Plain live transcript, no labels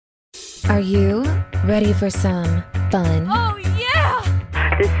Are you ready for some fun? Oh,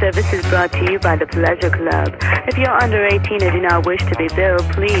 yeah! This service is brought to you by the Pleasure Club. If you're under 18 and do not wish to be billed,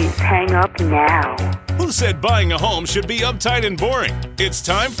 please hang up now. Who said buying a home should be uptight and boring? It's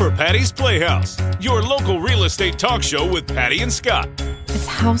time for Patty's Playhouse, your local real estate talk show with Patty and Scott. It's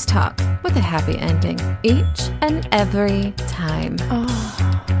house talk with a happy ending each and every time.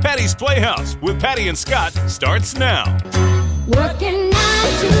 Patty's Playhouse with Patty and Scott starts now. Working 9 to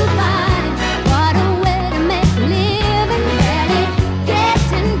 5, what a way to make a living. Barely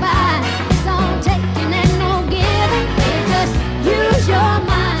getting by, it's all taking and no giving. They just use your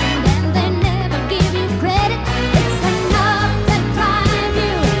mind and they never give you credit. It's enough to drive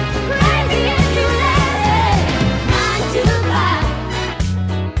you crazy if you let it. 9 to 5.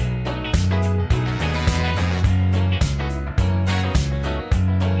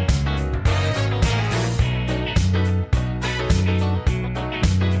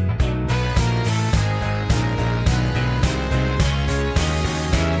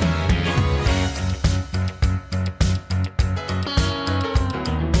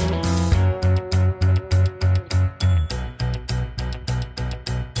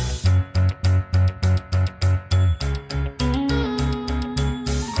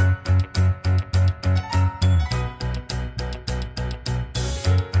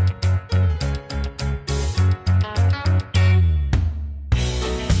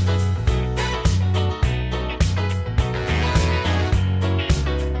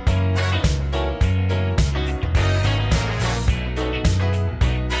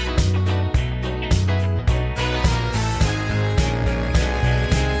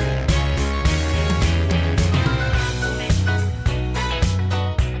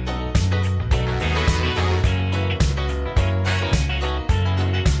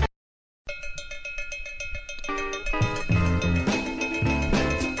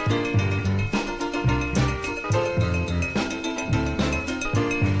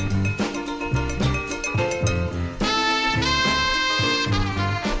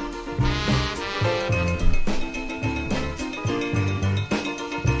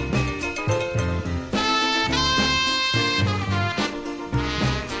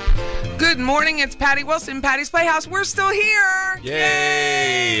 Good morning, it's Patty Wilson, Patty's Playhouse. We're still here.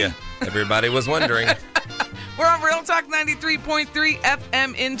 Yay! Everybody was wondering. We're on Real Talk 93.3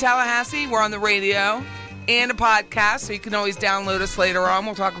 FM in Tallahassee. We're on the radio and a podcast, so you can always download us later on.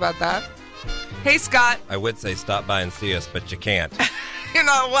 We'll talk about that. Hey, Scott. I would say stop by and see us, but you can't. You're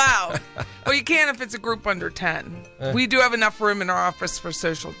not allowed. Well, you can if it's a group under 10. We do have enough room in our office for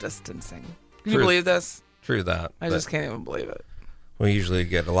social distancing. Can you True. believe this? True that. I just can't even believe it. We usually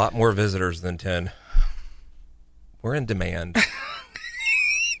get a lot more visitors than 10. We're in demand.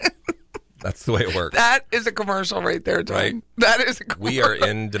 That's the way it works. That is a commercial right there, Tom. Right? That is a commercial. We are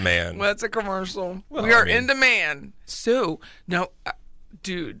in demand. That's a commercial. Well, we are I mean- in demand. So, no,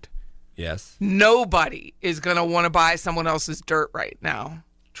 dude, Yes. nobody is going to want to buy someone else's dirt right now.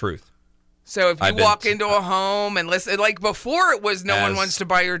 Truth. So if you I've been- walk into a home and listen, like before it was no one As- wants to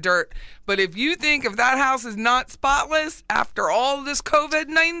buy your dirt. But if you think if that house is not spotless after all this COVID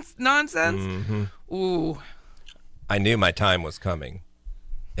nonsense, Mm-hmm. ooh, I knew my time was coming,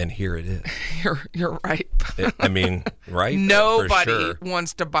 and here it is. you're right. I mean, right? Nobody For sure.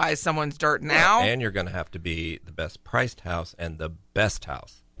 wants to buy someone's dirt now. And you're going to have to be the best priced house and the best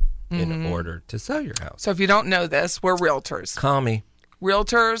house in order to sell your house. So if you don't know this, we're realtors. Call me.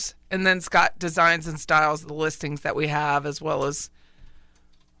 Realtors, and then Scott designs and styles the listings that we have, as well as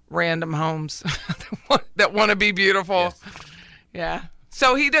random homes that want to be beautiful. Yes. Yeah.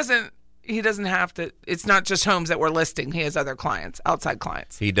 So he doesn't have to. It's not just homes that we're listing. He has other clients, outside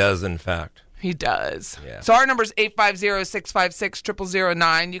clients. He does, in fact. He does. Yeah. So our number is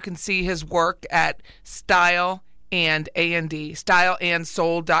 850-656-0009. You can see his work at Style and A&D,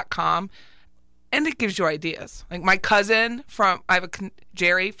 styleandsold.com. And it gives you ideas. Like my cousin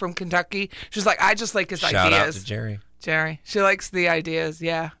Jerry from Kentucky. She's like, I just like his ideas. Shout out to Jerry. Jerry. She likes the ideas.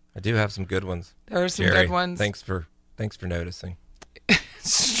 Yeah. I do have some good ones. There are some Jerry, good ones. Thanks for noticing.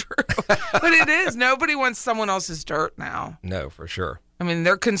 It's true. But it is. Nobody wants someone else's dirt now. No, for sure. I mean,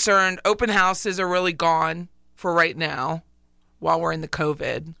 they're concerned. Open houses are really gone for right now while we're in the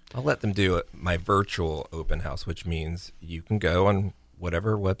COVID. I'll let them do my virtual open house, which means you can go on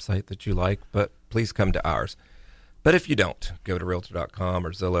whatever website that you like, but please come to ours. But if you don't, go to Realtor.com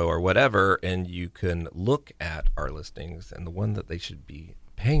or Zillow or whatever, and you can look at our listings. And the one that they should be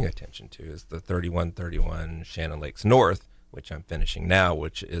paying attention to is the 3131 Shannon Lakes North, which I'm finishing now,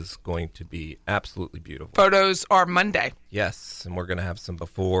 which is going to be absolutely beautiful. Photos are Monday. Yes, and we're going to have some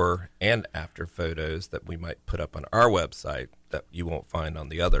before and after photos that we might put up on our website that you won't find on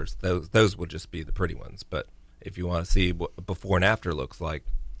the others. Those will just be the pretty ones. But if you want to see what before and after looks like,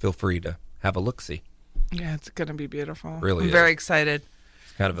 feel free to have a look-see. Yeah, it's going to be beautiful. Really I'm is. very excited.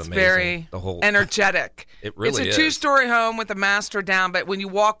 It's kind of It's amazing. very the whole energetic. It really It's a is. 2-story home with a master down, but when you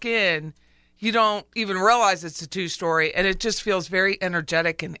walk in, you don't even realize it's a 2-story, and it just feels very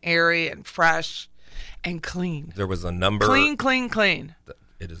energetic and airy and fresh and clean. There was a number. Clean, clean, clean.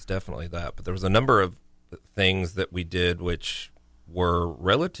 It is definitely that. But there was a number of things that we did which were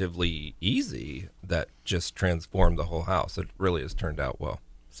relatively easy that just transformed the whole house. It really has turned out well.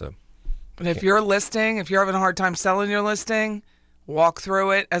 So, But if you're listing, if you're having a hard time selling your listing, walk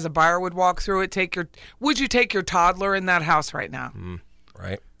through it as a buyer would walk through it. Would you take your toddler in that house right now?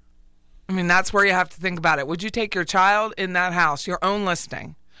 right? I mean, that's where you have to think about it. Would you take your child in that house, your own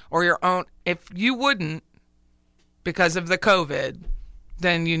listing, or your own? If you wouldn't, because of the COVID,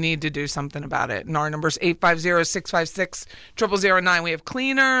 then you need to do something about it. And our number is 850-656-0009. We have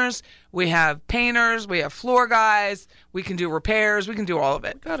cleaners, we have painters, we have floor guys, we can do repairs, we can do all of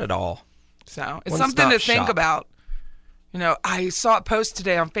it. Got it all. So it's One something to stop think shop. about. You know, I saw a post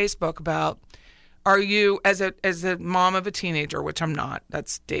today on Facebook about, are you, as a mom of a teenager, which I'm not,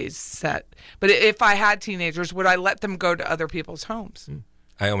 that's days set, but if I had teenagers, would I let them go to other people's homes?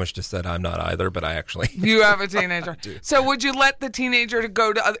 I almost just said I'm not either, but I actually. You have a teenager. So would you let the teenager to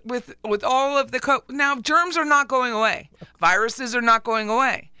go to with all of the now germs are not going away. Viruses are not going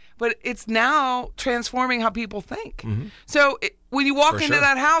away. But it's now transforming how people think. So when you walk For into sure.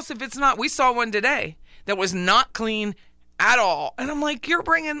 that house, if it's not, we saw one today that was not clean at all. And I'm like, you're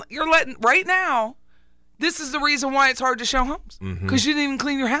letting, right now, this is the reason why it's hard to show homes. Because you didn't even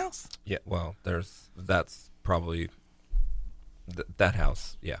clean your house. Yeah, well, that's probably that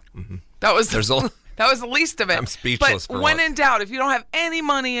house. Yeah. That was There's that was the least of it. I'm speechless But for when once. in doubt, if you don't have any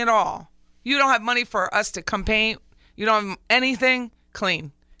money at all, you don't have money for us to come paint, you don't have anything,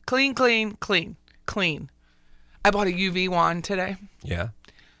 clean. Clean, clean, clean, clean. I bought a UV wand today Yeah.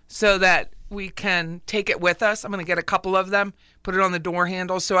 so that we can take it with us. I'm going to get a couple of them, put it on the door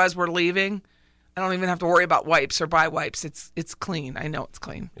handle, so as we're leaving, I don't even have to worry about wipes or buy wipes. It's clean. I know it's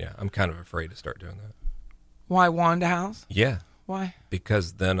clean. Yeah. I'm kind of afraid to start doing that. Why wand a house? Yeah. Why?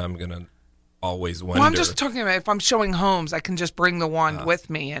 Because then I'm going to always wonder. Well, I'm just talking about if I'm showing homes, I can just bring the wand with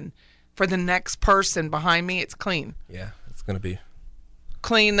me, and for the next person behind me, it's clean. Yeah. It's going to be.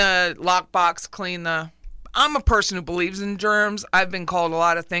 Clean the lockbox, I'm a person who believes in germs. I've been called a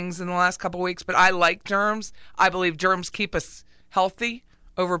lot of things in the last couple of weeks, but I like germs. I believe germs keep us healthy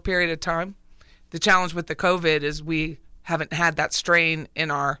over a period of time. The challenge with the COVID is we haven't had that strain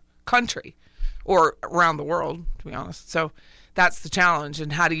in our country or around the world, to be honest. So that's the challenge.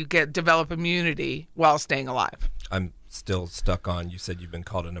 And how do you develop immunity while staying alive? I'm still stuck on. You said you've been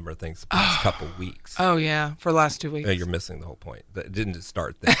called a number of things the past couple weeks. Oh, yeah, for the last 2 weeks. No, you're missing the whole point. That didn't just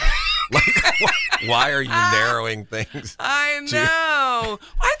start there. Like, why are you narrowing things? I know.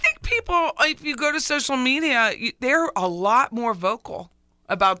 I think people, if you go to social media, they're a lot more vocal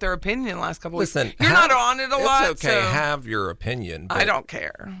about their opinion the last couple of Listen, weeks. You're not on it a lot. It's okay. so Have your opinion. I but- don't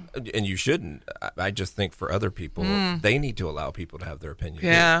care. And you shouldn't. I just think for other people, they need to allow people to have their opinion.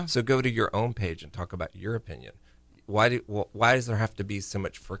 Yeah. So go to your own page and talk about your opinion. Why does there have to be so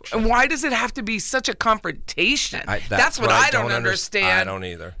much friction? And why does it have to be such a confrontation? That's what I don't understand. I don't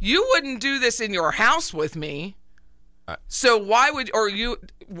either. You wouldn't do this in your house with me. So why would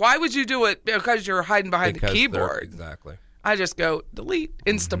you do it because you're hiding behind the Because they're- keyboard? Exactly. I just go delete,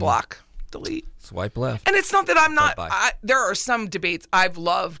 Instablock, delete. Swipe left. And it's not that I'm not. Bye-bye. There are some debates I've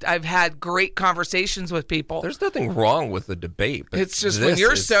loved. I've had great conversations with people. There's nothing wrong with the debate. But It's just when this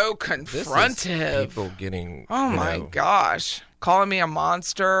you're is- so this is confrontive. people getting. Oh my gosh, calling me a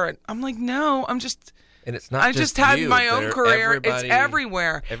monster, and I'm like, no, I'm just. And it's not. I just had you. my own They're- career. It's everybody-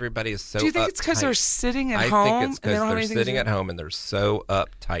 everywhere. Everybody is so. Do you think it's because they're uptight. sitting at I home think it's and they because don't have they're anything to sitting do? at home and they're so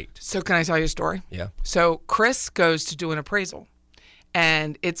uptight. So can I tell you a story? Yeah. So Chris goes to do an appraisal,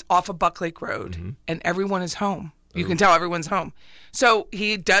 and it's off of Buck Lake Road, and everyone is home. You can tell everyone's home. So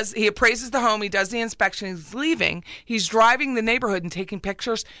he appraises the home, he does the inspection, he's leaving, he's driving the neighborhood and taking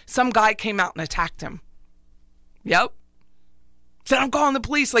pictures. Some guy came out and attacked him. Yep. Said, I'm calling the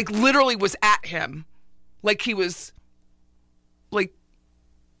police, like literally was at him. Like he was, like,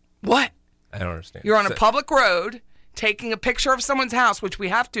 what? I don't understand. You're on a So- public road taking a picture of someone's house, which we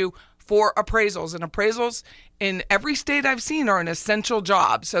have to for appraisals. And appraisals in every state I've seen are an essential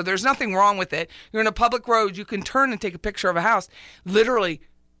job. So there's nothing wrong with it. You're in a public road. You can turn and take a picture of a house. Literally,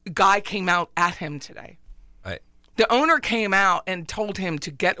 a guy came out at him today. The owner came out and told him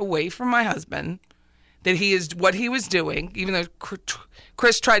to get away from my husband, that he is what he was doing, even though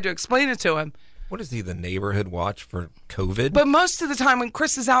Chris tried to explain it to him. What is he, the neighborhood watch for COVID? But most of the time when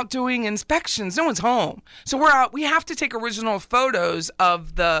Chris is out doing inspections, no one's home. So we're out. We have to take original photos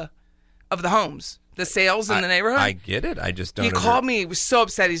of the homes, the sales in the neighborhood. I get it. I just don't. He called me. He was so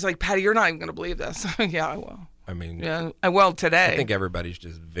upset. He's like, Patty, you're not even going to believe this. Yeah, I will. I mean, yeah, I will today. I think everybody's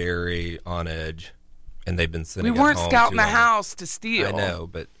just very on edge, and they've been sitting. We weren't at home scouting too the long. house to steal. I know,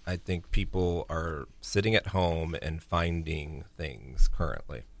 but I think people are sitting at home and finding things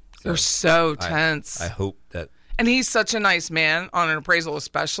currently. They're so tense. I hope that. And he's such a nice man on an appraisal,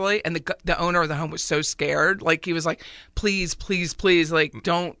 especially. And the owner of the home was so scared. Like, he was like, please, please, please, like,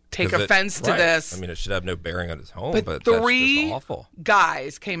 don't take offense to this. I mean, it should have no bearing on his home, But but three that's just awful.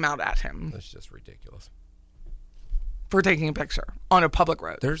 guys came out at him That's just ridiculous. for taking a picture on a public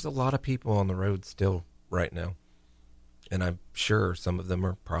road. There's a lot of people on the road still right now. And I'm sure some of them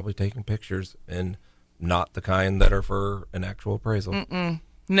are probably taking pictures and not the kind that are for an actual appraisal.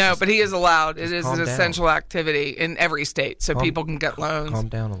 No, but he is allowed. It is calm an down. essential activity in every state, so people can get loans. Calm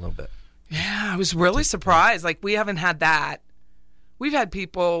down a little bit. Yeah, I was really surprised. Like, we haven't had that. We've had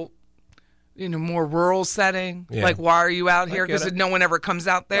people, more rural setting. Yeah. Like, why are you out here? get Because it. no one ever comes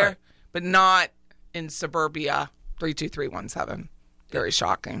out there. Right. But not in suburbia, 32317. Very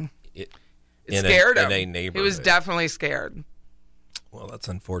shocking. It scared him. In a He neighborhood. was definitely scared. Well, that's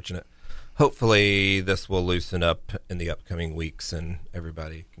unfortunate. Hopefully, this will loosen up in the upcoming weeks and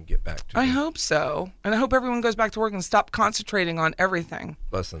everybody can get back to I it. hope so. And I hope everyone goes back to work and stop concentrating on everything.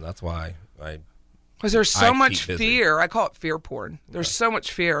 Listen, that's why Because there's I so keep much busy. fear. I call it fear porn. There's so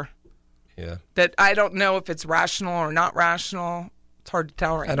much fear yeah. that I don't know if it's rational or not rational. It's hard to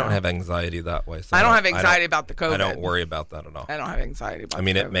tell right now. I don't have anxiety that way. So I don't have anxiety about the COVID. I don't worry about that at all. I don't have anxiety about I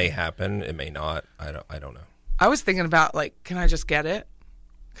mean, the it may COVID. happen. It may not. I don't know. I was thinking about, like, can I just get it?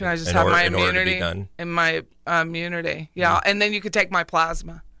 Can I just In have order- my in order to be immunity? done? In my immunity. Yeah. And then you could take my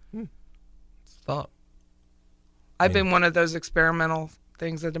plasma. Stop. I've been one of those experimental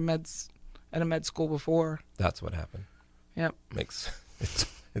things at a med school before. That's what happened. Yep.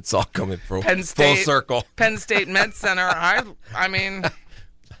 It's all coming full Penn State, circle. Penn State Med Center. I mean, I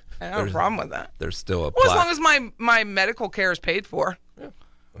don't have a problem with that. There's still a Well, as plaque. long as my medical care is paid for, I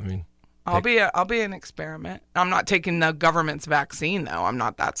mean, I'll be an experiment. I'm not taking the government's vaccine though. I'm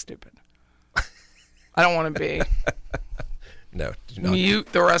not that stupid. I don't want to be no, do not. mute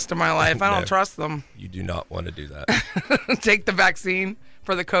the rest of my life. I don't No. trust them. You do not want to do that. Take the vaccine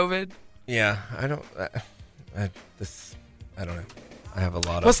for the COVID. Yeah, I don't. I don't know. I have a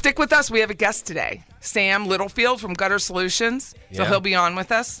lot Well, of. stick with us. We have a guest today, Sam Littlefield from Gutter Solutions. So Yeah. he'll be on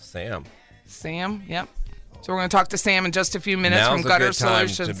with us. Sam. Yep. So we're going to talk to Sam in just a few minutes Now's from a Gutter good time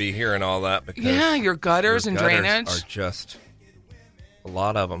Solutions. to be hearing all that because Yeah, your gutters your and gutters drainage. are just a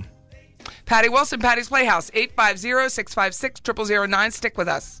lot of them. Patty Wilson, Patty's Playhouse, 850-656-0009. Stick with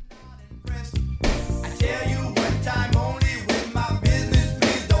us. I tell you one time only with my business,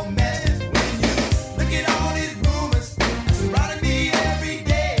 please don't mess when you look at all these rumors surrounding me every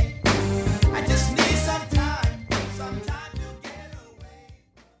day. I just need some time to get away.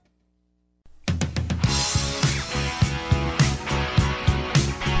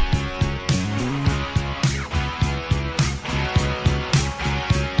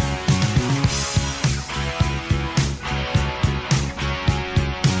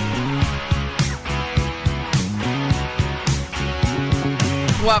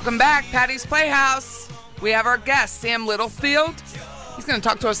 Welcome back, Patty's Playhouse. We have our guest, Sam Littlefield. He's going to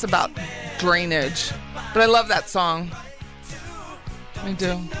talk to us about drainage. But I love that song. I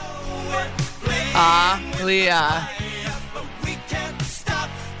do. Ah, Leah.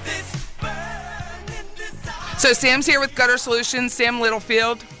 So Sam's here with Gutter Solutions, Sam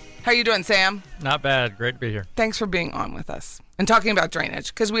Littlefield. How you doing, Sam? Not bad. Great to be here. Thanks for being on with us and talking about drainage,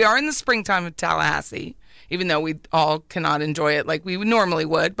 because we are in the springtime of Tallahassee, even though we all cannot enjoy it like we normally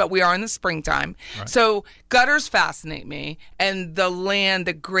would, but we are in the springtime. Right. So gutters fascinate me, and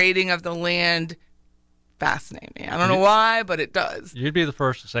the grading of the land fascinate me. I don't know why, but it does. You'd be the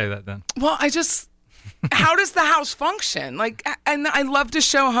first to say that then. Well, how does the house function? Like, and I love to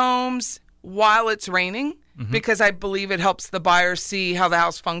show homes while it's raining, because I believe it helps the buyer see how the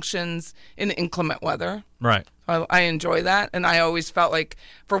house functions in inclement weather. Right. I enjoy that. And I always felt like,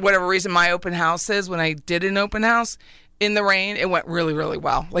 for whatever reason, my open houses, when I did an open house in the rain, it went really, really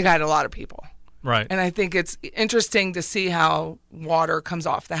well. Like, I had a lot of people. Right. And I think it's interesting to see how water comes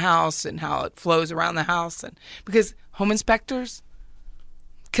off the house and how it flows around the house. And because home inspectors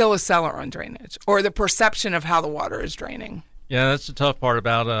kill a seller on drainage, or the perception of how the water is draining. Yeah, that's the tough part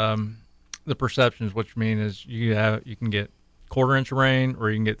about the perceptions, which mean is you can get 1/4 inch of rain or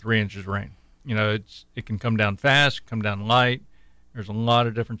you can get 3 inches of rain. It can come down fast, come down light. There's a lot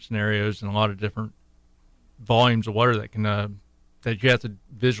of different scenarios and a lot of different volumes of water that can that you have to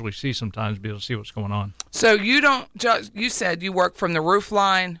visually see sometimes to be able to see what's going on. So you said you work from the roof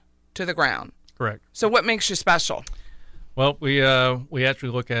line to the ground. Correct. So what makes you special? Well, we actually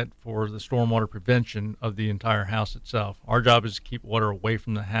look at for the stormwater prevention of the entire house itself. Our job is to keep water away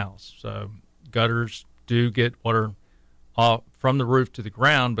from the house. So gutters do get water off from the roof to the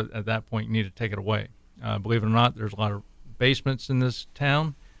ground, but at that point you need to take it away. Believe it or not, there's a lot of basements in this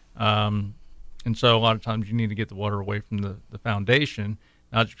town, and so a lot of times you need to get the water away from the foundation,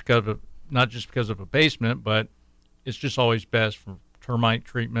 not just because of a basement, but it's just always best for termite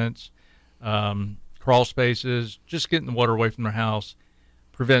treatments, crawl spaces. Just getting the water away from the house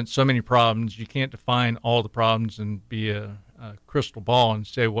prevents so many problems. You can't define all the problems and be a crystal ball and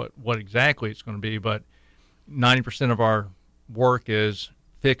say what exactly it's going to be, but 90% of our work is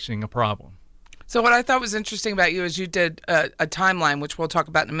fixing a problem. So what I thought was interesting about you is you did a timeline, which we'll talk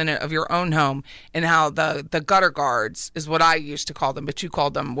about in a minute, of your own home and how the gutter guards is what I used to call them, but you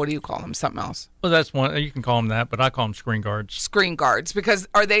called them, what do you call them? Something else? Well, that's one. You can call them that, but I call them screen guards. Screen guards, because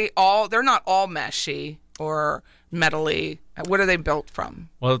they're not all meshy or metally. What are they built from?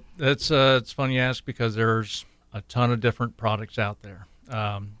 Well, it's funny you ask, because there's a ton of different products out there.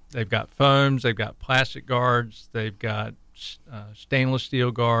 They've got foams, they've got plastic guards, they've got stainless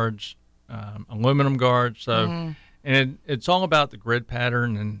steel guards, aluminum guards. So, and it's all about the grid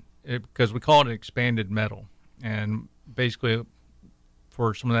pattern, and because we call it expanded metal. And basically,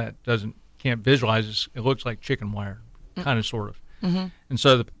 for someone that can't visualize this, it looks like chicken wire, kind of, sort of. Mm-hmm. And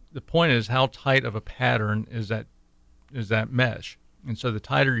so the point is, how tight of a pattern is that mesh? And so the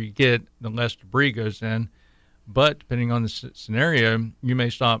tighter you get, the less debris goes in. But depending on the scenario, you may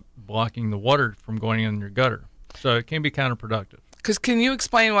stop blocking the water from going in your gutter. So it can be counterproductive. Because can you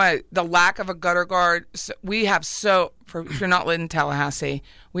explain why the lack of a gutter guard? We have if you're not in Tallahassee,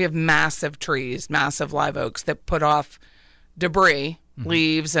 we have massive trees, massive live oaks that put off debris,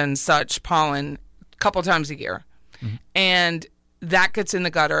 leaves and such, pollen, a couple times a year. Mm-hmm. And that gets in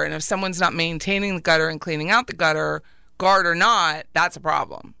the gutter. And if someone's not maintaining the gutter and cleaning out the gutter, guard or not, that's a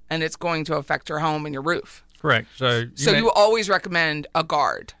problem. And it's going to affect your home and your roof. Correct. So you always recommend a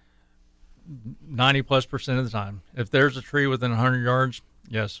guard? 90+% of the time. If there's a tree within 100 yards,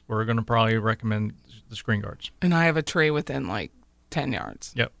 yes, we're going to probably recommend the screen guards. And I have a tree within like 10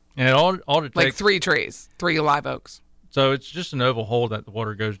 yards. Yep. And all it takes, like 3 trees, 3 live oaks. So it's just an oval hole that the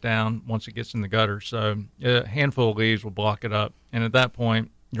water goes down once it gets in the gutter. So a handful of leaves will block it up. And at that point,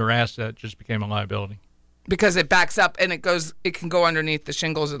 your asset just became a liability. Because it backs up and it can go underneath the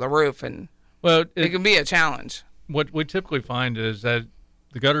shingles of the roof, and it can be a challenge. What we typically find is that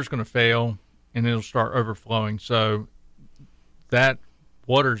the gutter's going to fail and it'll start overflowing. So that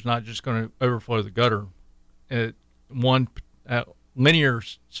water is not just going to overflow the gutter. Linear,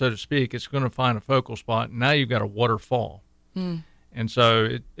 so to speak, it's going to find a focal spot, and now you've got a waterfall. And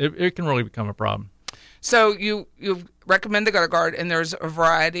so it can really become a problem. So you recommend the gutter guard, and there's a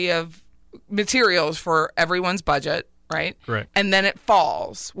variety of materials for everyone's budget, right? Correct. And then it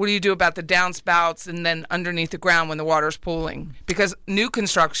falls. What do you do about the downspouts and then underneath the ground when the water's pooling? Because new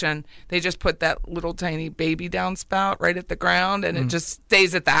construction, they just put that little tiny baby downspout right at the ground, and it just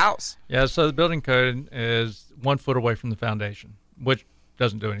stays at the house. Yeah, so the building code is 1 foot away from the foundation, which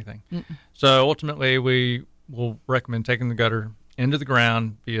doesn't do anything. So ultimately, we will recommend taking the gutter into the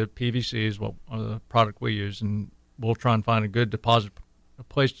ground via PVC is the product we use, and we'll try and find a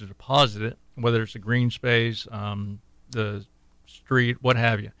place to deposit it, whether it's a green space, the street, what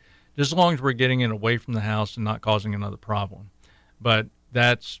have you, just as long as we're getting it away from the house and not causing another problem. But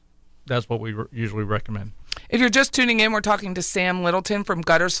that's what we usually recommend. If you're just tuning in, we're talking to Sam Littleton from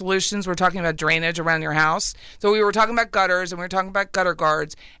Gutter Solutions. We're talking about drainage around your house. So we were talking about gutters, and we were talking about gutter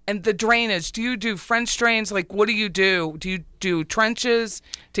guards. And the drainage, do you do French drains? Like, what do you do? Do you do trenches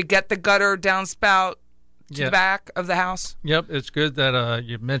to get the gutter downspout to the back of the house? Yep, it's good that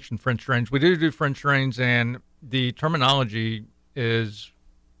you mentioned French drains. We do French drains, and the terminology is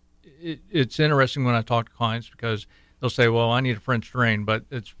it's interesting when I talk to clients, because they'll say, well, I need a French drain, but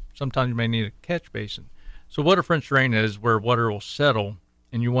sometimes you may need a catch basin. So what a French drain is, where water will settle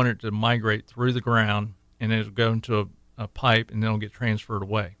and you want it to migrate through the ground, and it'll go into a pipe and then it'll get transferred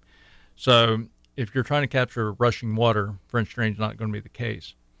away. So if you're trying to capture rushing water, French drain's not going to be the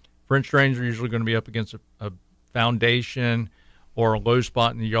case. French drains are usually going to be up against a foundation or a low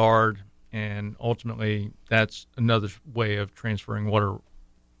spot in the yard, and ultimately that's another way of transferring water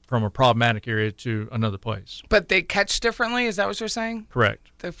from a problematic area to another place. But they catch differently? Is that what you're saying? Correct.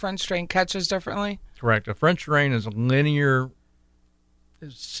 The French drain catches differently? Correct. A French drain is a linear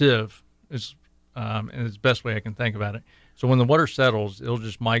sieve, is and it's the best way I can think about it. So when the water settles, it'll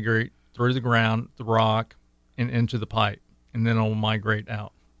just migrate through the ground, the rock, and into the pipe, and then it'll migrate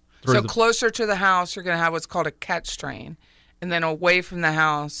out. So closer to the house, you're going to have what's called a catch drain, and then away from the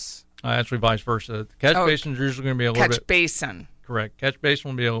house. Actually, vice versa. The catch basin is usually going to be a little bit. Catch basin. Correct. Catch basin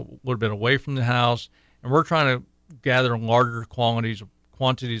will be a little bit away from the house, and we're trying to gather larger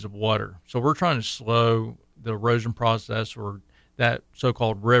quantities of water. So we're trying to slow the erosion process or that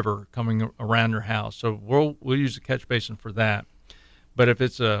so-called river coming around your house. So we'll use the catch basin for that. But if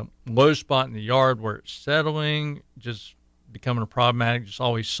it's a low spot in the yard where it's settling, just becoming a problematic, just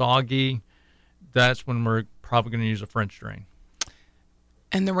always soggy, that's when we're probably going to use a French drain.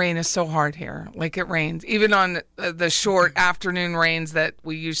 And the rain is so hard here. Like it rains. Even on the short afternoon rains that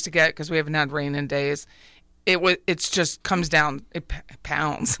we used to get, because we haven't had rain in days, it's just comes down, it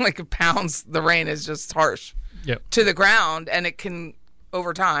pounds. Like it pounds. The rain is just harsh to the ground, and it can,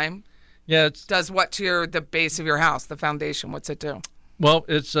 over time, does what to the base of your house, the foundation? What's it do? Well,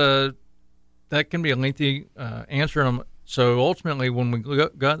 it's that can be a lengthy answer. So ultimately, when we go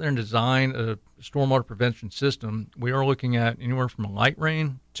out there and design a stormwater prevention system, we are looking at anywhere from a light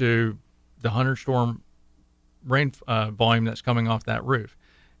rain to the 100 storm rain volume that's coming off that roof,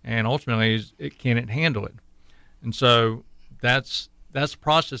 and ultimately, can it handle it? And so that's the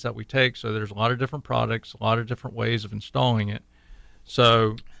process that we take. So there's a lot of different products, a lot of different ways of installing it.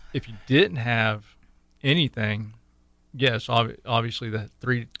 So if you didn't have anything, yes, obviously the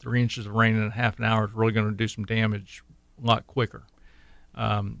three inches of rain in a half an hour is really going to do some damage a lot quicker.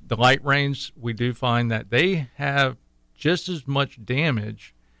 The light rains, we do find that they have just as much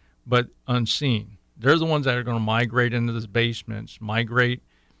damage, but unseen. They're the ones that are going to migrate into the basements, migrate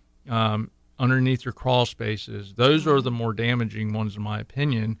underneath your crawl spaces. Those are the more damaging ones, in my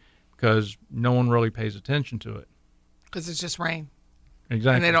opinion, because no one really pays attention to it. Because it's just rain.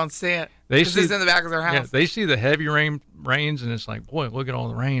 Exactly. And they don't see it. They see it's in the back of their house. Yeah, they see the heavy rains, and it's like, boy, look at all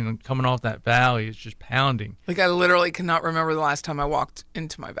the rain coming off that valley. It's just pounding. Like, I literally cannot remember the last time I walked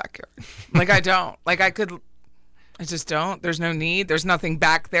into my backyard. Like, I don't. Like, I just don't. There's no need. There's nothing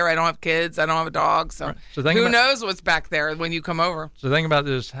back there. I don't have kids. I don't have a dog. So, right. So who knows what's back there when you come over? So think about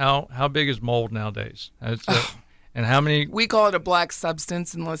this. How big is mold nowadays? And how many? We call it a black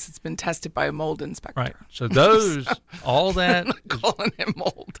substance unless it's been tested by a mold inspector. Right. So those, all that. I'm not calling it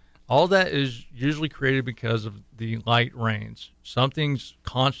mold. All that is usually created because of the light rains. Something's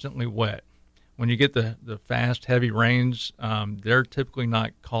constantly wet. When you get the fast, heavy rains, they're typically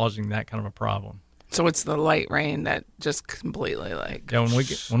not causing that kind of a problem. So it's the light rain that just completely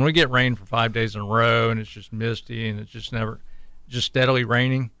when we get rain for 5 days in a row and it's just misty and it's just steadily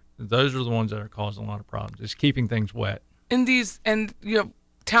raining, those are the ones that are causing a lot of problems. It's keeping things wet. In these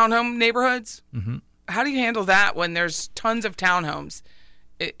townhome neighborhoods, how do you handle that when there's tons of townhomes?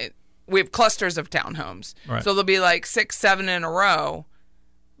 We have clusters of townhomes, right. So there'll be like 6, 7 in a row.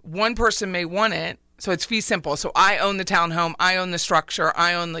 One person may want it, so it's fee simple. So I own the townhome, I own the structure,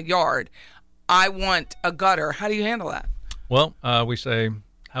 I own the yard. I want a gutter. How do you handle that? Well, we say,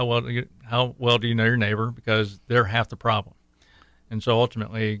 how well do you know your neighbor? Because they're half the problem. And so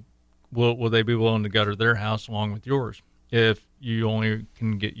ultimately, will they be willing to gutter their house along with yours? If you only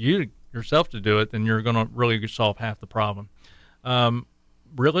can get yourself to do it, then you're going to really solve half the problem.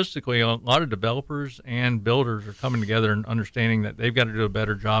 Realistically, a lot of developers and builders are coming together and understanding that they've got to do a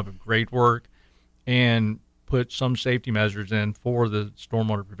better job of grade work and put some safety measures in for the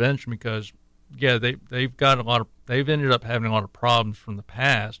stormwater prevention because they've ended up having a lot of problems from the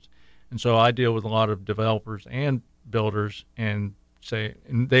past. And so I deal with a lot of developers and builders and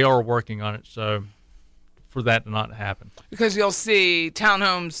they are working on it. So for that to not happen. Because you'll see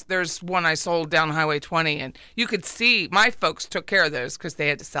townhomes, there's one I sold down Highway 20, and you could see my folks took care of those because they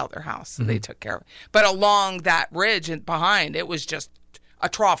had to sell their house. So they took care of it. But along that ridge and behind, it was just a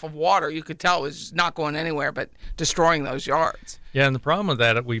trough of water. You could tell it was just not going anywhere but destroying those yards. Yeah, and the problem with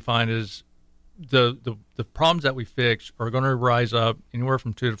that we find is the problems that we fix are going to rise up anywhere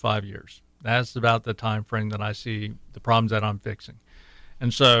from 2 to 5 years. That's about the time frame that I see the problems that I'm fixing.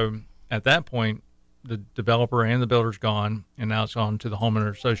 And so at that point, the developer and the builder's gone, and now it's on to the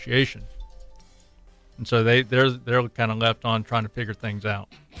homeowner association. And so they're kind of left on trying to figure things out.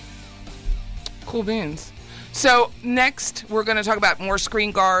 Cool beans. So next, we're going to talk about more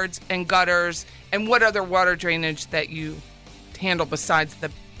screen guards and gutters and what other water drainage that you handle besides the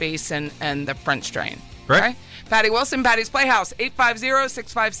basin and the French drain. Right. Okay? Patty Wilson, Patty's Playhouse,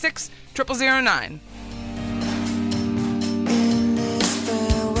 850-656-0009. In this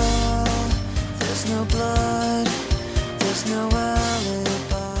farewell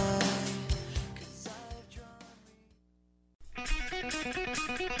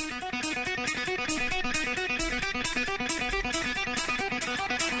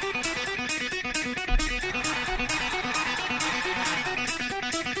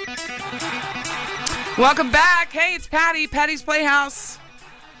Welcome back. Hey, it's Patty. Patty's Playhouse.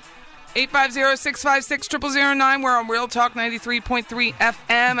 850-656-0009. We're on Real Talk 93.3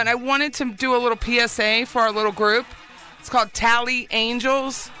 FM. And I wanted to do a little PSA for our little group. It's called Tally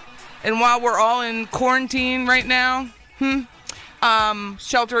Angels. And while we're all in quarantine right now,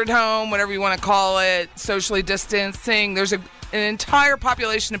 shelter at home, whatever you want to call it, socially distancing, there's an entire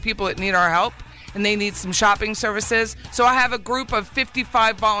population of people that need our help. And they need some shopping services. So I have a group of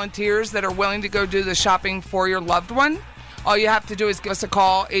 55 volunteers that are willing to go do the shopping for your loved one. All you have to do is give us a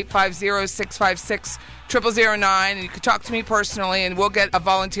call, 850-656-0009, and you can talk to me personally, and we'll get a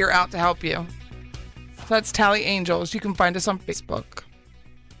volunteer out to help you. So that's Tally Angels. You can find us on Facebook.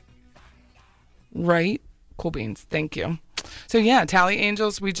 Right? Cool beans. Thank you. So, yeah, Tally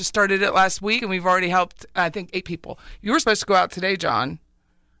Angels, we just started it last week, and we've already helped, I think, 8 people. You were supposed to go out today, John.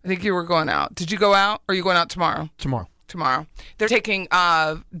 I think you were going out. Did you go out, or are you going out tomorrow? Tomorrow. They're taking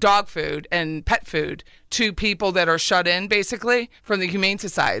dog food and pet food to people that are shut in, basically, from the Humane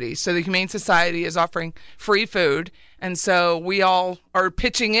Society. So the Humane Society is offering free food, and so we all are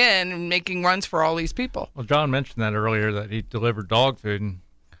pitching in and making runs for all these people. Well, John mentioned that earlier, that he delivered dog food, and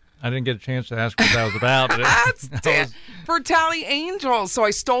I didn't get a chance to ask what that was about. That's for Tally Angels. So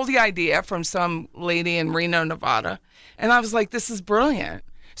I stole the idea from some lady in Reno, Nevada, and I was like, this is brilliant.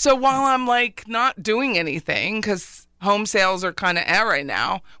 So while I'm like not doing anything, because home sales are kind of right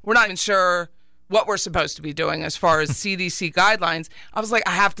now, we're not even sure what we're supposed to be doing as far as CDC guidelines. I was like,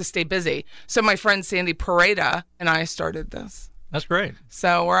 I have to stay busy. So my friend Sandy Pareda and I started this. That's great.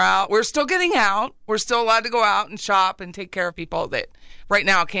 So we're out. We're still getting out. We're still allowed to go out and shop and take care of people that right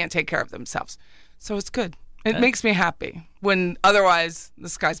now can't take care of themselves. So it's good. It makes me happy when otherwise the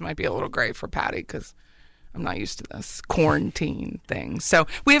skies might be a little gray for Patty because I'm not used to this quarantine thing. So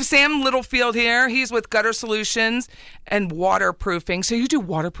we have Sam Littlefield here. He's with Gutter Solutions and waterproofing. So you do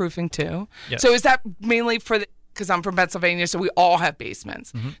waterproofing too? Yes. So is that mainly for the, because I'm from Pennsylvania, so we all have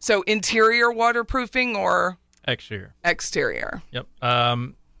basements. Mm-hmm. So interior waterproofing or? Exterior. Exterior. Yep.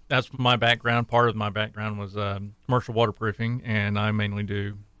 That's my background. Part of my background was commercial waterproofing, and I mainly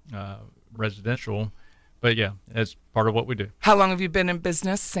do residential. But yeah, it's part of what we do. How long have you been in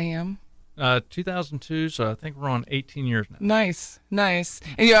business, Sam? 2002, so I think we're on 18 years now. Nice.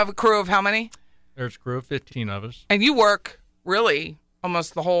 And you have a crew of how many? There's a crew of 15 of us. And you work really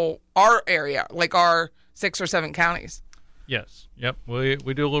almost the whole, our area, like our 6 or 7 counties. Yes. Yep. We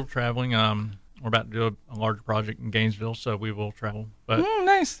do a little traveling. We're about to do a larger project in Gainesville, so we will travel. But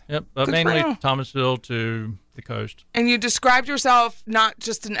nice. Yep. But Good mainly Thomasville to the coast. And you described yourself not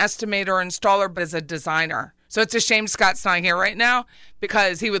just an estimator or installer, but as a designer. So it's a shame Scott's not here right now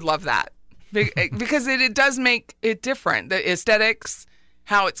because he would love that. Because it does make it different. The aesthetics,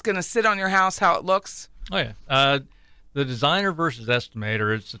 how it's going to sit on your house, how it looks. Oh, yeah. The designer versus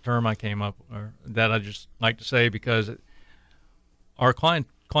estimator, it's a term I came up or that I just like to say because our clients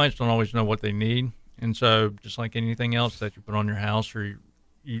don't always know what they need. And so just like anything else that you put on your house, or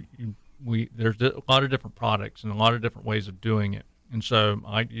there's a lot of different products and a lot of different ways of doing it. And so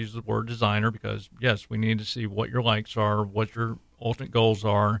I use the word designer because, yes, we need to see what your likes are, what your ultimate goals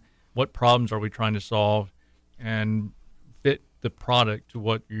are, what problems are we trying to solve, and fit the product to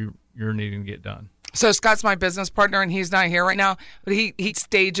what you're needing to get done. So Scott's my business partner, and he's not here right now, but he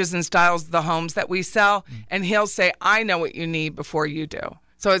stages and styles the homes that we sell, and he'll say, I know what you need before you do.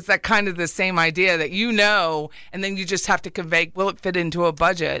 So it's that kind of the same idea that you know, and then you just have to convey, will it fit into a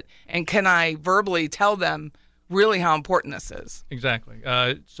budget, and can I verbally tell them really how important this is? Exactly.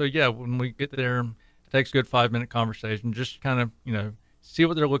 So, yeah, when we get there, it takes a good 5-minute conversation, just kind of, see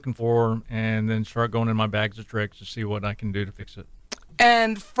what they're looking for, and then start going in my bags of tricks to see what I can do to fix it.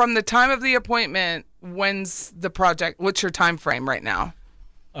 And from the time of the appointment, when's the project? What's your time frame right now?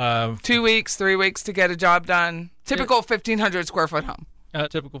 2 weeks, 3 weeks to get a job done? Typical 1,500 square foot home?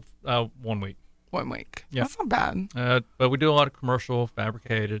 Typical 1 week. 1 week. Yeah. That's not bad. But we do a lot of commercial,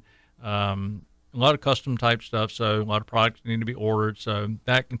 fabricated, a lot of custom type stuff, so a lot of products need to be ordered, so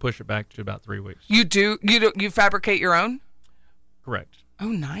that can push it back to about 3 weeks. You fabricate your own? Correct. Oh,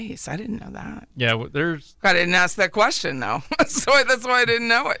 nice. I didn't know that. Yeah, I didn't ask that question, though. So that's why I didn't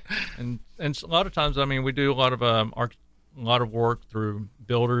know it. And a lot of times, we do a lot of work through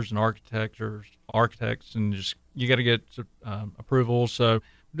builders and architects, and just you got to get approvals. So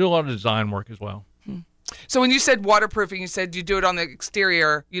we do a lot of design work as well. So when you said waterproofing, you said you do it on the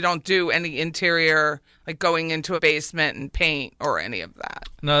exterior. You don't do any interior, like going into a basement and paint or any of that.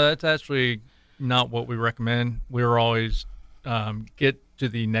 No, that's actually not what we recommend. We're always get to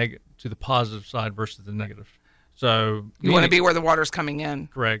the positive side versus the negative. So you want to be where the water's coming in.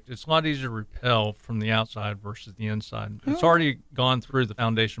 Correct. It's a lot easier to repel from the outside versus the inside. It's already gone through the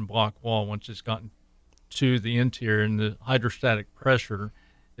foundation block wall once it's gotten to the interior, and the hydrostatic pressure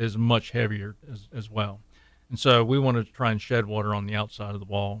is much heavier as well. And so we want to try and shed water on the outside of the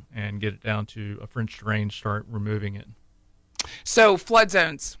wall and get it down to a French drain, start removing it. So flood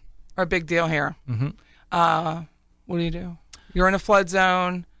zones are a big deal here. Mm-hmm. What do? You're in a flood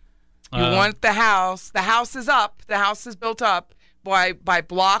zone. You want the house. The house is up. The house is built up by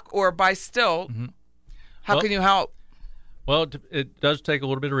block or by stilt. Mm-hmm. How can you help? Well, it does take a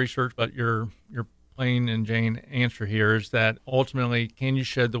little bit of research, but your plain and Jane answer here is that ultimately, can you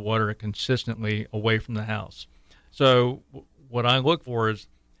shed the water consistently away from the house? So what I look for is,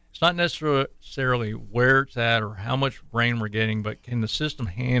 it's not necessarily where it's at or how much rain we're getting, but can the system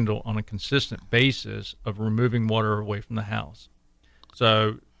handle on a consistent basis of removing water away from the house?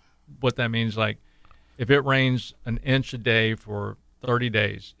 So what that means, like, if it rains an inch a day for 30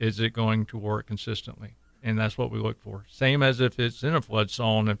 days, is it going to work consistently? And that's what we look for. Same as if it's in a flood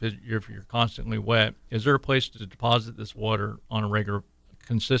zone, if you're constantly wet, is there a place to deposit this water on a regular,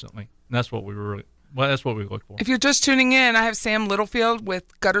 consistently? And that's what we look for. If you're just tuning in, I have Sam Littlefield with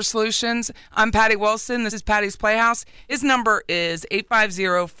Gutter Solutions. I'm Patty Wilson. This is Patty's Playhouse. His number is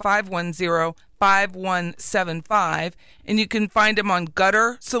 850-510-5175, and you can find him on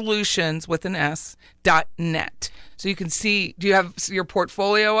guttersolutions with an S.net. So you can see, do you have your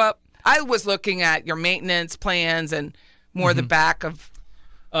portfolio up? I was looking at your maintenance plans and more the back of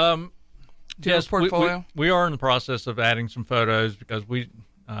yes, portfolio. We are in the process of adding some photos because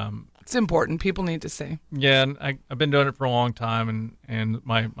it's important. People need to see. Yeah, and I've been doing it for a long time, and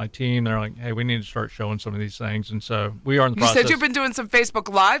my team, they're like, hey, we need to start showing some of these things, and so we are in the process. You said you've been doing some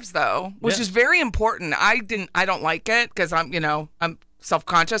Facebook Lives though, which is very important. I don't like it because I'm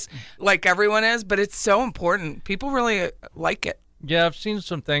self-conscious like everyone is, but it's so important. People really like it. Yeah, I've seen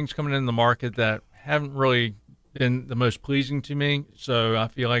some things coming in the market that haven't really been the most pleasing to me, so I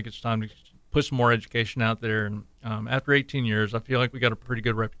feel like it's time to put some more education out there. And after 18 years, I feel like we got a pretty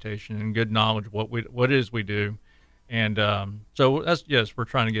good reputation and good knowledge of what it is we do. And so we're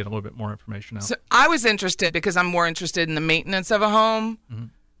trying to get a little bit more information out. So I was interested because I'm more interested in the maintenance of a home.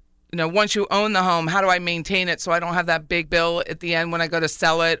 Mm-hmm. Once you own the home, how do I maintain it so I don't have that big bill at the end when I go to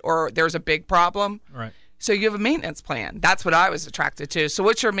sell it or there's a big problem? Right. So you have a maintenance plan. That's what I was attracted to. So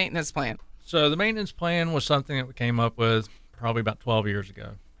what's your maintenance plan? So the maintenance plan was something that we came up with probably about 12 years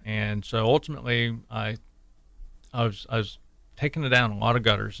ago. And so ultimately I was taking it down a lot of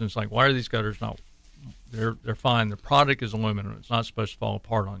gutters. And it's like, why are these gutters not, they're fine. The product is aluminum. It's not supposed to fall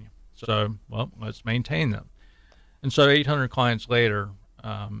apart on you. So, well, let's maintain them. And so 800 clients later,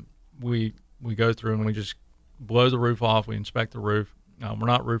 we go through and we just blow the roof off. We inspect the roof. We're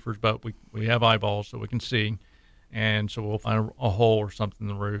not roofers, but we have eyeballs so we can see. And so we'll find a hole or something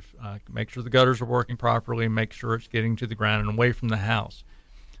in the roof, make sure the gutters are working properly, make sure it's getting to the ground and away from the house.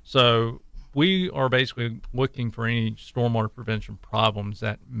 So we are basically looking for any stormwater prevention problems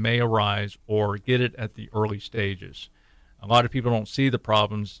that may arise or get it at the early stages. A lot of people don't see the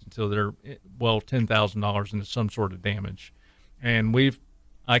problems until they're, $10,000 into some sort of damage. And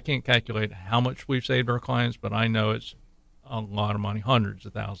I can't calculate how much we've saved our clients, but I know it's a lot of money, hundreds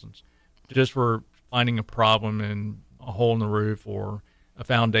of thousands, just for finding a problem in a hole in the roof or a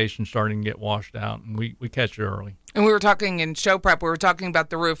foundation starting to get washed out, and we catch it early. And we were talking in show prep, we were talking about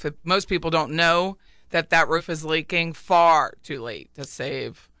the roof. Most people don't know that roof is leaking far too late to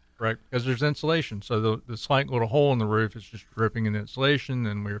save. Right, because there's insulation. So the slight little hole in the roof is just dripping in insulation,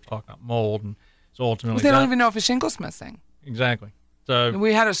 and we were talking about mold, and so ultimately... Well, they don't even know if a shingle's missing. Exactly. So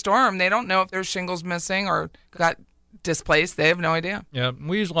we had a storm. They don't know if there's shingles missing or got displaced. They have no idea. Yeah,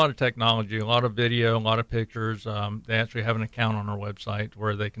 we use a lot of technology, a lot of video, a lot of pictures. They actually have an account on our website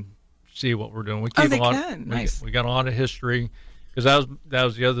where they can see what we're doing. We keep Nice. We got a lot of history, because that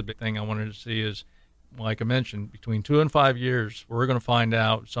was the other big thing I wanted to see is, like I mentioned, between 2 and 5 years, we're going to find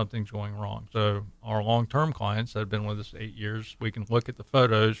out something's going wrong. So our long-term clients that have been with us 8 years, we can look at the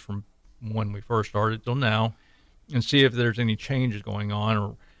photos from when we first started till now and see if there's any changes going on,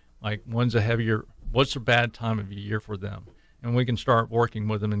 or like what's a bad time of year for them. And we can start working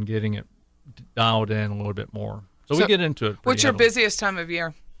with them and getting it dialed in a little bit more. So we get into it. What's your busiest time of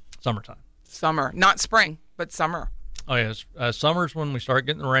year? Summertime. Summer. Not spring, but summer. Oh, yes. Summer's when we start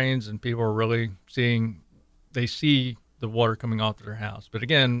getting the rains and people are really they see the water coming off their house. But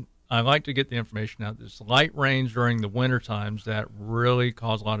again, I like to get the information out. There's light rains during the winter times that really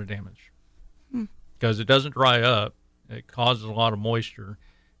cause a lot of damage. Because it doesn't dry up. It causes a lot of moisture,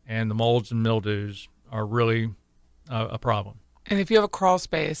 and the molds and mildews are really a problem. And if you have a crawl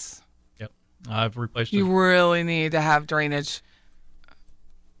space, yep, I've replaced you really need to have drainage.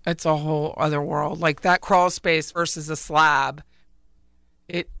 It's a whole other world. Like that crawl space versus a slab,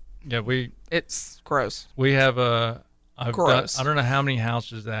 Yeah, It's gross. we have a. Gross. I don't know how many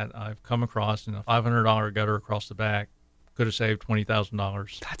houses that I've come across, and a $500 gutter across the back could have saved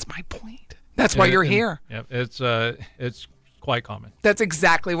 $20,000. That's my point. That's why you're here. Yep, it's quite common. That's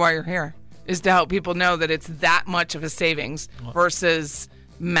exactly why you're here, is to help people know that it's that much of a savings versus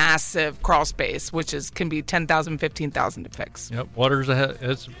massive crawl space, which can be $10,000, $15,000 to fix. Yep, water's ahead.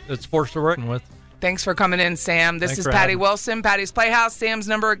 It's forced to reckon with. Thanks for coming in, Sam. This Thanks is for Patty having me. Wilson, Patty's Playhouse. Sam's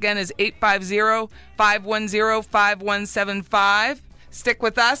number again is 850-510-5175. Stick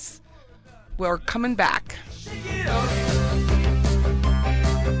with us. We're coming back. Shake it up.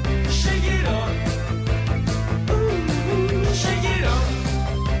 Shake it up. Ooh, shake it up.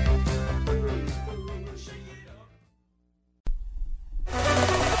 Ooh, shake it up.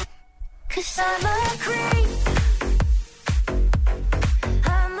 'Cause I'm a creep.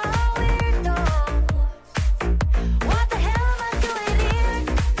 I'm a weirdo. What the hell am I doing here?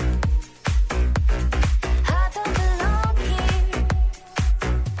 I don't belong here.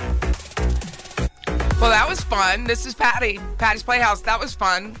 Well, that was fun. This is Patty's Playhouse. That was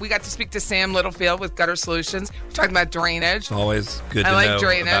fun. We got to speak to Sam Littlefield with Gutter Solutions. We're talking about drainage. It's always good to I like know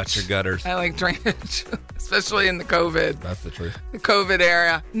drainage. about your gutters. I like drainage, especially in the COVID. That's the truth. The COVID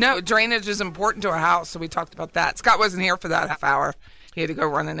era. No, drainage is important to our house, so we talked about that. Scott wasn't here for that half hour. He had to go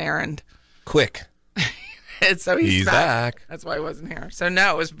run an errand. Quick. And so he's back. That's why he wasn't here. So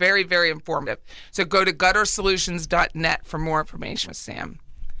no, it was very, very informative. So go to guttersolutions.net for more information with Sam.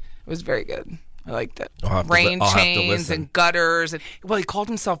 It was very good. I liked it. I'll have to Rain chains listen. and gutters. And, well, he called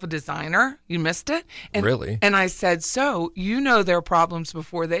himself a designer. You missed it? And, Really? And I said, so you know their problems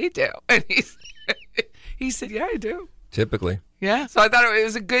before they do. And he said, yeah, I do. Typically. Yeah. So I thought it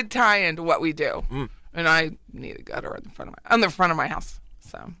was a good tie-in to what we do. And I need a gutter on the front of my house.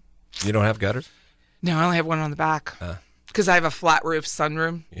 So You don't have gutters? no, I only have one on the back because I have a flat roof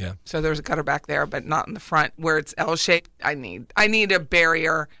sunroom. Yeah. So there's a gutter back there, but not in the front where it's L-shaped. I need a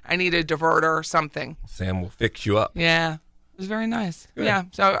barrier. I need a diverter, something. Sam will fix you up. Yeah. It was very nice. Good. Yeah.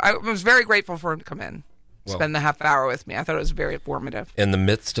 So I was very grateful for him to come in, Well- spend the half hour with me. I thought it was very informative. In the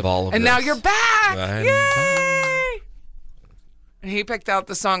midst of all of And this. now you're back. I'm Yay! And he picked out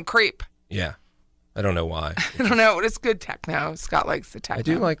the song Creep. Yeah. I don't know why. I don't know. It's good techno. Scott likes the techno. I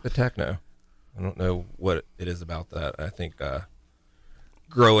do like the techno. I don't know what it is about that. I think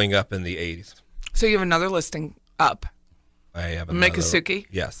growing up in the 80s, So you have another listing up. I have another. Miccosukee?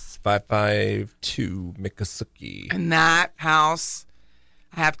 Yes. 552 Miccosukee. And that house,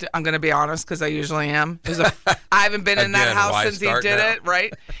 I'm going to be honest because I usually am. I haven't been in that Again, house why since he start did now? it,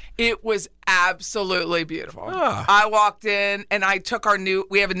 right? It was absolutely beautiful. Ah. I walked in and I took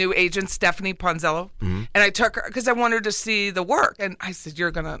we have a new agent, Stephanie Ponzello, Mm-hmm. and I took her because I wanted to see the work. And I said,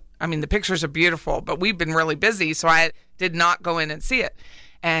 the pictures are beautiful, but we've been really busy, so I did not go in and see it.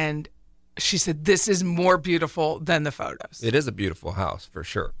 And she said, this is more beautiful than the photos. It is a beautiful house for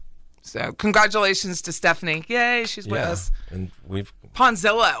sure. So congratulations to Stephanie. Yay, she's with us. And we've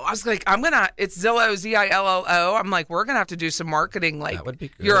Ponzillo. I was like, it's Zillow, Zillo. I'm like, we're going to have to do some marketing. Like, That would be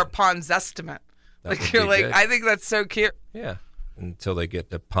good. you're a Ponzestimate. That Like, would you're be like, good. I think that's so cute. yeah. Until they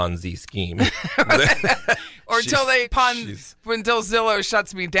get the Ponzi scheme. Or until she's- until Zillow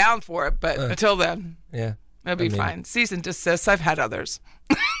shuts me down for it. But until then, Yeah. it'll be I mean, fine. Cease and desist. I've had others.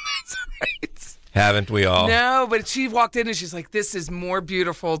 That's right. Haven't we all? No, but she walked in and she's like, this is more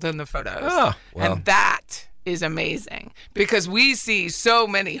beautiful than the photos. Oh, well. And that is amazing because we see so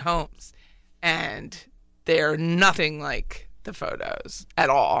many homes and they're nothing like the photos at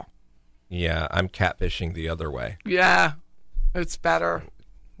all. Yeah, I'm catfishing the other way. Yeah, it's better.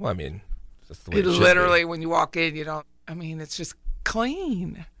 Well, I mean, that's the way It it should literally, be. when you walk in, it's just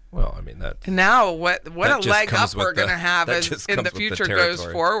clean. Well, I mean, that. And now what That a just leg comes up we're with the- going to have that as just in the comes with the future goes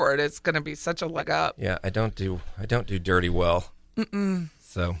territory. forward. It's going to be such a leg up. Yeah, I don't do dirty well.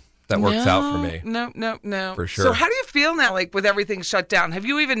 So that works out for me. No. For sure. So how do you feel now, like with everything shut down? Have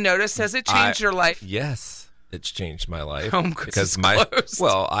you even noticed? Has it changed your life? Yes, it's changed my life Home goods because is closed.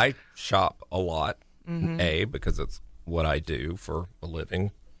 well, I shop a lot. Mm-hmm. Because it's what I do for a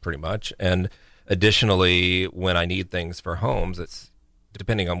living, pretty much, and additionally, when I need things for homes, it's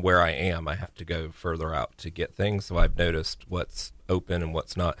depending on where I am, I have to go further out to get things. So I've noticed what's open and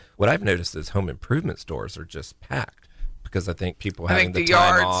what's not. What I've noticed is home improvement stores are just packed because I think people I having think the the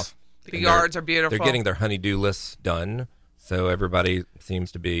time yards- off. the and yards are beautiful. They're getting their honey-do lists done, so everybody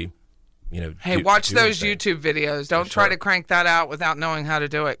seems to be, Hey, do- watch doing those things. YouTube videos. Don't try sure. to crank that out without knowing how to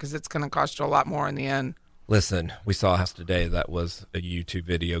do it because it's going to cost you a lot more in the end. Listen, we saw a house today that was a YouTube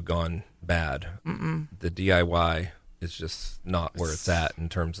video gone bad. The DIY is just not where it's at in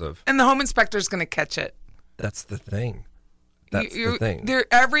terms of. And the home inspector is going to catch it. That's the thing. That's the thing.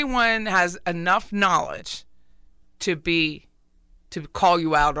 Everyone has enough knowledge to call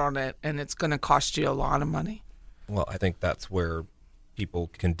you out on it, and it's going to cost you a lot of money. Well, I think that's where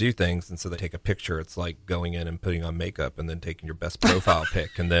people can do things, and so they take a picture. It's like going in and putting on makeup and then taking your best profile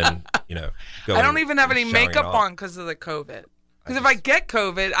pic and then, going I don't even have any showering makeup off. on because of the COVID. Because if I get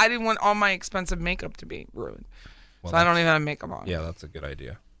COVID, I didn't want all my expensive makeup to be ruined. Well, so I don't even have makeup on. Yeah, that's a good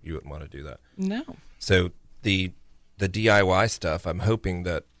idea. You wouldn't want to do that. No. So the DIY stuff, I'm hoping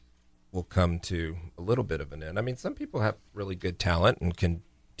that will come to a little bit of an end. I mean, some people have really good talent and can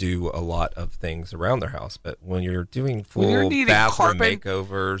do a lot of things around their house, but when you're doing full bathroom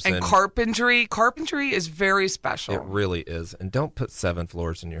makeovers and carpentry is very special. It really is. And don't put 7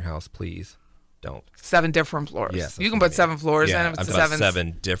 floors in your house, please. Don't. 7 different floors. Yes, you can put 7 floors yeah, in if it's I'm talking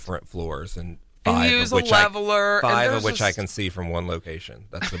 7 different floors and 5 and use of which a leveler. 5 of which I can see from one location.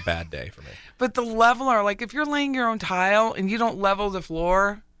 That's a bad day for me. But the leveler, like if you're laying your own tile and you don't level the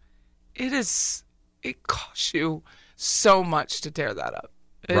floor, it costs you so much to tear that up.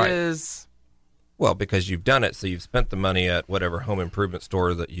 It is. Well, because you've done it, so you've spent the money at whatever home improvement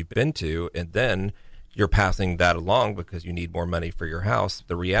store that you've been to, and then you're passing that along because you need more money for your house.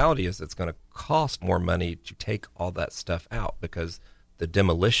 The reality is it's going to cost more money to take all that stuff out because the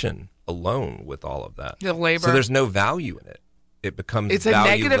demolition alone with all of that. The labor. So there's no value in it. It becomes it's a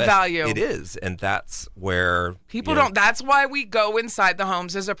negative value. It is, and that's where people don't. That's why we go inside the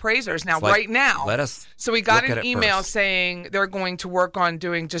homes as appraisers. Now, like, right now, so we got an email saying they're going to work on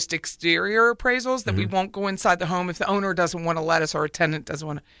doing just exterior appraisals. That we won't go inside the home if the owner doesn't want to let us or a tenant doesn't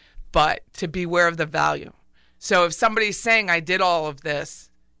want to. But to beware of the value. So if somebody's saying I did all of this,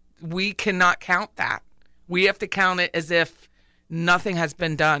 we cannot count that. We have to count it as if nothing has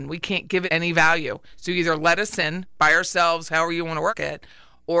been done. We can't give it any value. So either let us in by ourselves, however you want to work it,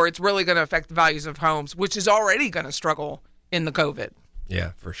 or it's really going to affect the values of homes, which is already going to struggle in the COVID.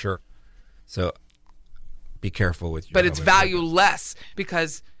 Yeah, for sure. So be careful with your But it's valueless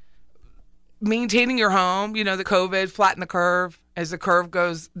because maintaining your home, the COVID, flatten the curve. As the curve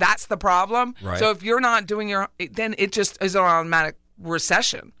goes, that's the problem. Right. So if you're not doing then it just is an automatic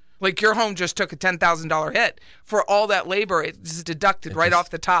recession. Like your home just took a $10,000 hit for all that labor. It's deducted off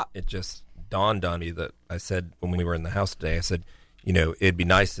the top. It just dawned on me that I said when we were in the house today, I said, it'd be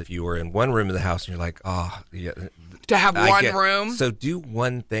nice if you were in one room of the house and you're like, yeah. To have one room? So do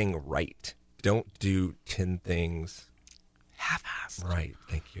one thing right. Don't do 10 things half-assed. Right.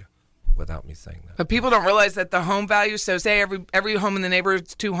 Thank you. Without me saying that. But people don't realize that the home value, so say every home in the neighborhood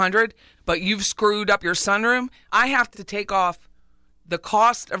is $200, but you've screwed up your sunroom, I have to take off the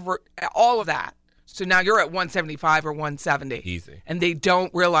cost of all of that. So now you're at $175 or $170. Easy. And they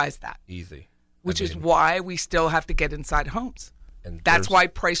don't realize that. Easy. Which is why we still have to get inside homes. And that's why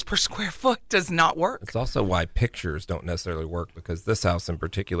price per square foot does not work. It's also why pictures don't necessarily work because this house in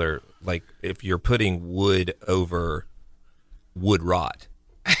particular, like if you're putting wood over wood rot,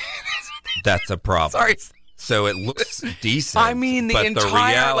 that's a problem. Sorry. So it looks decent. I mean, the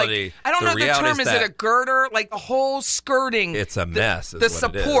entire, reality, I don't know the term. Is it a girder? Like the whole skirting. It's a mess. The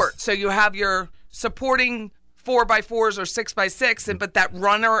support. So you have your supporting 4x4s or 6x6, but that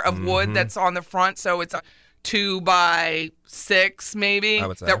runner of wood that's on the front. So it's a 2x6 maybe I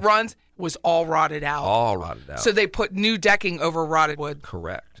would say. that runs was all rotted out. All rotted out. So they put new decking over rotted wood.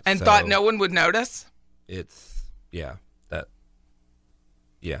 Correct. And thought no one would notice.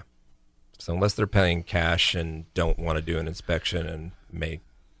 So unless they're paying cash and don't want to do an inspection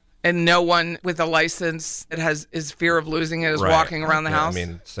and no one with a license that is fear of losing it is walking around the house. I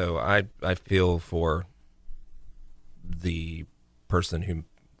mean, so I feel for the person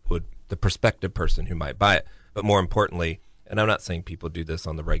the prospective person who might buy it, but more importantly, and I'm not saying people do this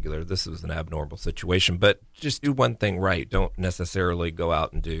on the regular, this was an abnormal situation, but just do one thing right. Don't necessarily go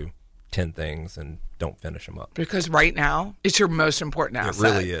out and do 10 things and don't finish them up. Because right now, it's your most important asset. It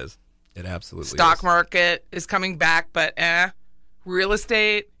really is. It absolutely is. Stock market is coming back, but real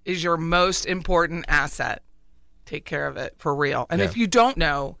estate is your most important asset. Take care of it for real. And if you don't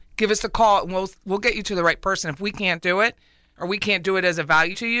know, give us a call and we'll get you to the right person. If we can't do it or we can't do it as a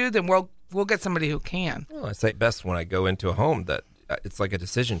value to you, then we'll get somebody who can. Well, I say best when I go into a home that it's like a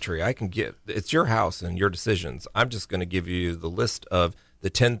decision tree. It's your house and your decisions. I'm just going to give you the list of the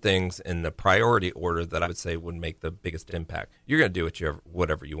 10 things in the priority order that I would say would make the biggest impact. You're going to do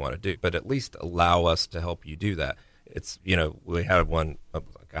whatever you want to do, but at least allow us to help you do that. It's, we had one,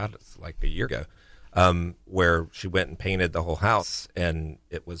 it's like a year ago, where she went and painted the whole house and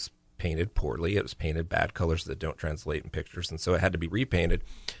it was painted poorly. It was painted bad colors that don't translate in pictures. And so it had to be repainted.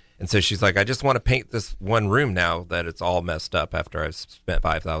 And so she's like, I just want to paint this one room now that it's all messed up after I've spent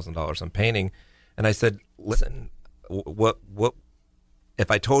 $5,000 on painting. And I said, listen, what if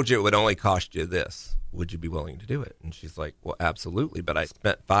I told you it would only cost you this, would you be willing to do it? And she's like, well, absolutely, but I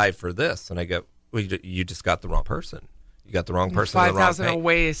spent $5,000 for this. And I go, well, you just got the wrong person. You got the wrong person. $5,000 a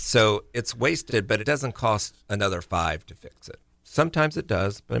waste. So it's wasted, but it doesn't cost another $5,000 to fix it. Sometimes it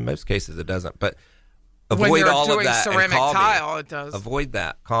does, but in most cases it doesn't. But avoid when you're all doing of that ceramic and call tile, me. it does. Avoid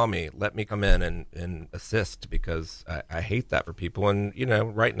that. Call me. Let me come in and assist, because I hate that for people. And,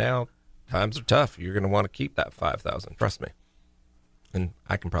 right now, times are tough. You're going to want to keep that $5,000. Trust me. And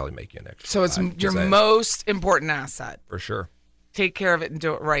I can probably make you an extra. So it's $5,000, your most important asset. For sure. Take care of it and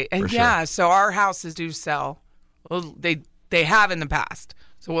do it right. And For sure. so our houses do sell. Well, they have in the past.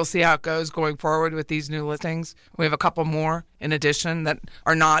 So we'll see how it goes going forward with these new listings. We have a couple more in addition that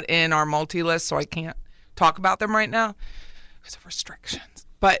are not in our multi-list, so I can't talk about them right now because of restrictions.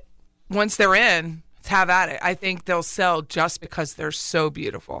 But once they're in, let's have at it. I think they'll sell just because they're so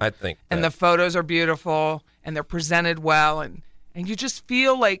beautiful. I think and the photos are beautiful and they're presented well, and you just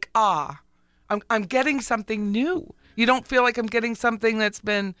feel like, I'm getting something new. You don't feel like I'm getting something that's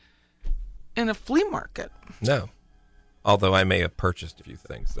been in a flea market. No. Although I may have purchased a few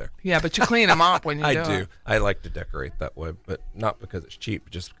things there. Yeah, but you clean them up when you I do. do. I like to decorate that way, but not because it's cheap,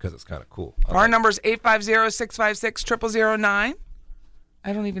 just because it's kind of cool. Our number is 850-656-0009.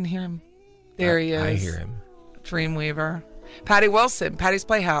 I don't even hear him. There he is. I hear him. Dreamweaver. Patty Wilson, Patty's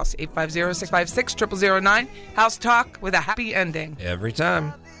Playhouse, 850-656-0009. House Talk with a happy ending. Every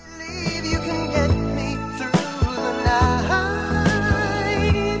time. Leave